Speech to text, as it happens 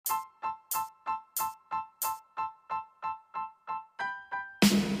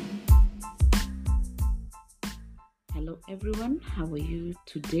everyone, how are you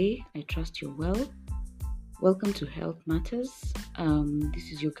today? I trust you're well. Welcome to Health Matters.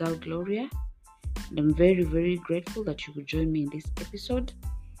 This is your girl Gloria, and I'm very, very grateful that you could join me in this episode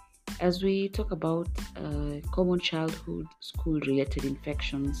as we talk about common childhood school-related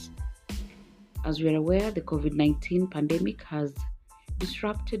infections. As we are aware, the COVID-19 pandemic has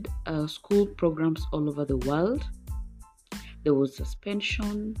disrupted school programs all over the world. There was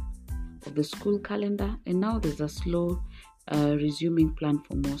suspension of the school calendar, and now there's a slow resuming plan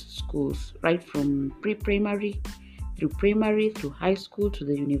for most schools, right from pre-primary through primary, through high school to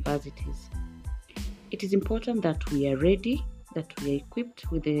the universities. It is important that we are ready, that we are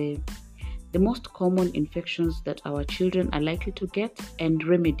equipped with the most common infections that our children are likely to get, and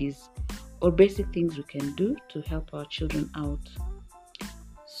remedies or basic things we can do to help our children out.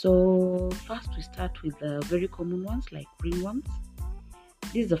 So first we start with the very common ones like ringworms.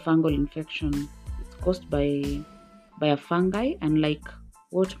 This is a fungal infection. It's caused by a fungi, unlike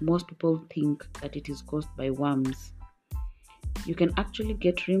what most people think that it is caused by worms. You can actually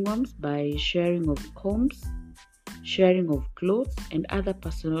get ringworms by sharing of combs, sharing of clothes, and other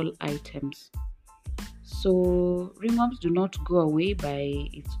personal items. So ringworms do not go away by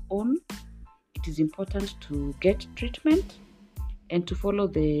its own. It is important to get treatment and to follow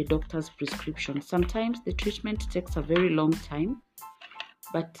the doctor's prescription. Sometimes the treatment takes a very long time,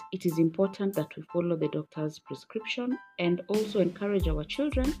 but it is important that we follow the doctor's prescription and also encourage our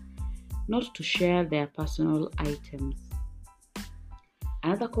children not to share their personal items.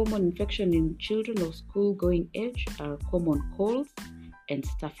 Another common infection in children of school-going age are common colds and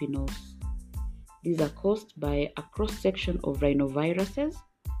stuffy nose. These are caused by a cross-section of rhinoviruses,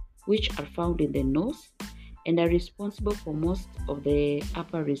 which are found in the nose and are responsible for most of the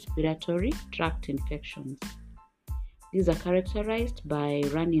upper respiratory tract infections. These are characterized by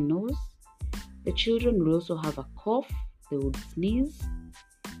runny nose. The children will also have a cough, they would sneeze,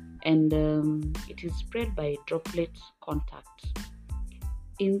 and it is spread by droplet contact.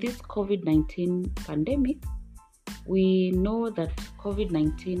 In this COVID-19 pandemic, we know that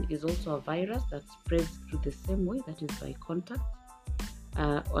COVID-19 is also a virus that spreads through the same way, that is by contact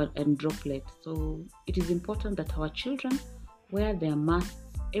and droplet. So it is important that our children wear their masks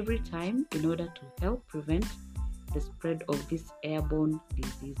every time in order to help prevent the spread of these airborne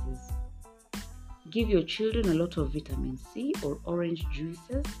diseases. Give your children a lot of vitamin C or orange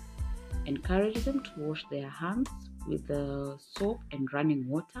juices. Encourage them to wash their hands with soap and running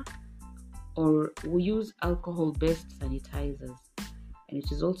water, or we use alcohol-based sanitizers. And it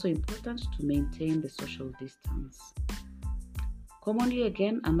is also important to maintain the social distance. Commonly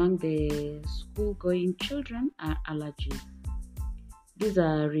again among the school-going children are allergies. These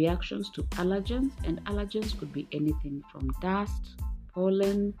are reactions to allergens, and allergens could be anything from dust,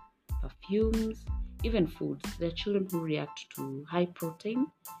 pollen, perfumes, even foods. There are children who react to high protein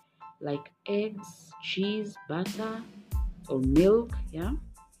like eggs, cheese, butter, or milk.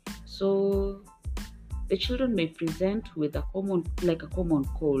 So the children may present with a common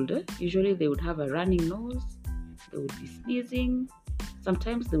cold. Usually they would have a running nose, they would be sneezing,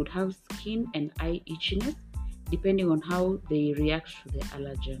 sometimes they would have skin and eye itchiness, depending on how they react to the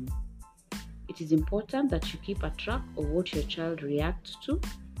allergen. It is important that you keep a track of what your child reacts to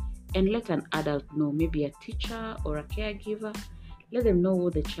and let an adult know, maybe a teacher or a caregiver. Let them know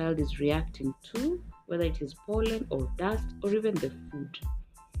what the child is reacting to, whether it is pollen or dust or even the food.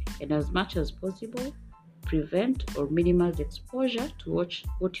 And as much as possible, prevent or minimize exposure to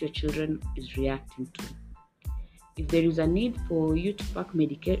what your children is reacting to. If there is a need for you to pack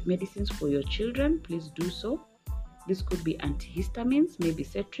medicines for your children, please do so. This could be antihistamines, maybe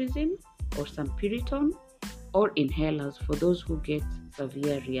cetirizine or some Piriton, or inhalers for those who get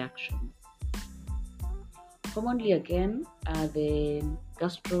severe reactions. Commonly again are the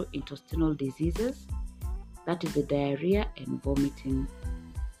gastrointestinal diseases, that is the diarrhea and vomiting,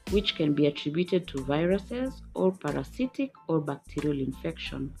 which can be attributed to viruses or parasitic or bacterial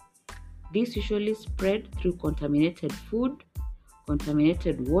infection. These usually spread through contaminated food,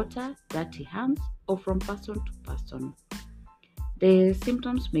 contaminated water, dirty hands, or from person to person. The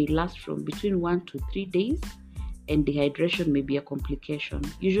symptoms may last from between 1 to 3 days, and dehydration may be a complication.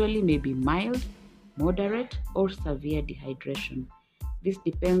 Usually may be mild, moderate, or severe dehydration. This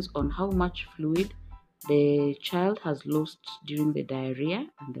depends on how much fluid the child has lost during the diarrhea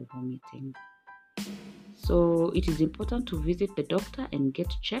and the vomiting. So it is important to visit the doctor and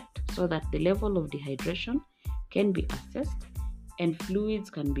get checked so that the level of dehydration can be assessed and fluids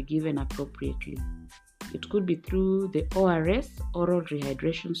can be given appropriately. It could be through the ORS, oral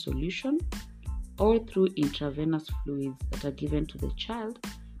rehydration solution, or through intravenous fluids that are given to the child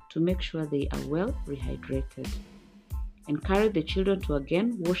to make sure they are well rehydrated. Encourage the children to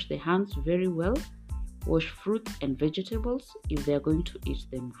again wash their hands very well. Wash fruits and vegetables if they are going to eat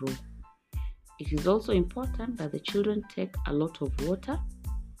them raw. It is also important that the children take a lot of water,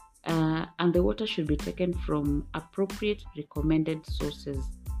 and the water should be taken from appropriate recommended sources,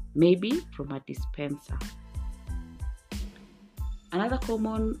 maybe from a dispenser. Another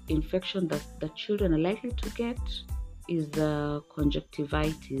common infection that the children are likely to get is the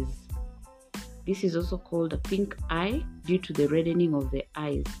conjunctivitis. This is also called a pink eye due to the reddening of the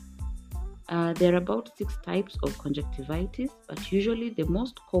eyes. There are about 6 types of conjunctivitis, but usually the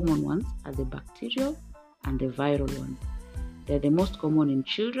most common ones are the bacterial and the viral ones. They're the most common in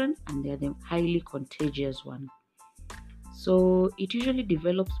children, and they're the highly contagious one. So it usually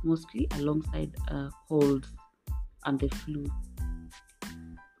develops mostly alongside colds and the flu.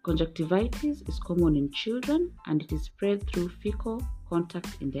 Conjunctivitis is common in children, and it is spread through fecal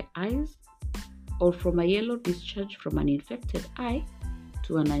contact in the eyes or from a yellow discharge from an infected eye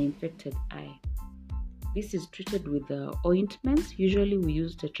to an uninfected eye. This is treated with ointments. Usually we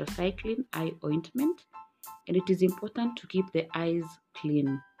use tetracycline eye ointment, and it is important to keep the eyes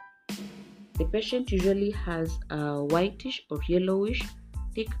clean. The patient usually has a whitish or yellowish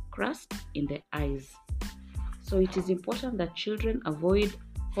thick crust in the eyes. So it is important that children avoid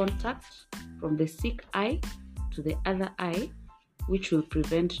contact from the sick eye to the other eye, which will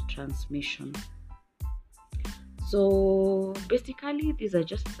prevent transmission. So basically, these are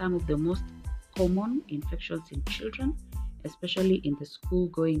just some of the most common infections in children, especially in the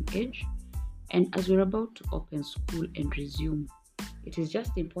school-going age. And as we're about to open school and resume, it is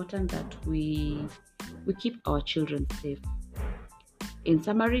just important that we keep our children safe. In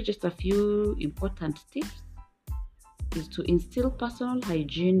summary, just a few important tips is to instill personal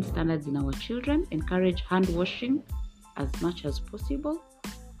hygiene standards in our children, encourage hand washing as much as possible,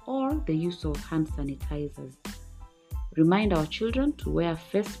 or the use of hand sanitizers. Remind our children to wear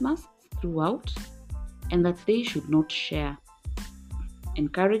face masks throughout and that they should not share.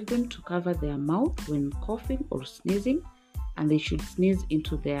 Encourage them to cover their mouth when coughing or sneezing, and they should sneeze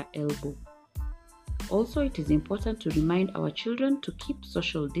into their elbow. Also, it is important to remind our children to keep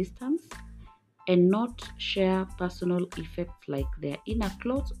social distance and not share personal effects like their inner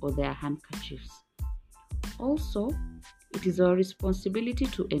clothes or their handkerchiefs. Also, it is our responsibility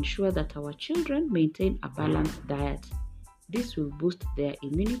to ensure that our children maintain a balanced diet. This will boost their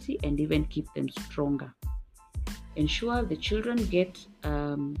immunity and even keep them stronger. Ensure the children get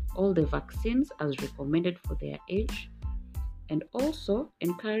all the vaccines as recommended for their age, and also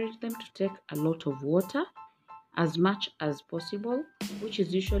encourage them to take a lot of water, as much as possible, which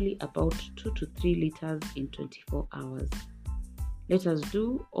is usually about 2 to 3 liters in 24 hours. Let us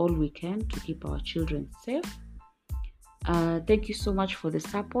do all we can to keep our children safe. Thank you so much for the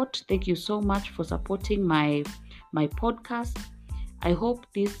support. Thank you so much for supporting my podcast. I hope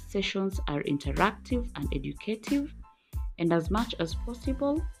these sessions are interactive and educative, and as much as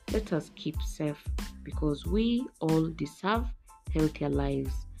possible, let us keep safe because we all deserve healthier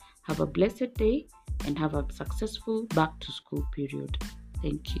lives. Have a blessed day and have a successful back to school period.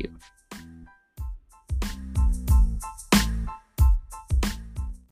 Thank you.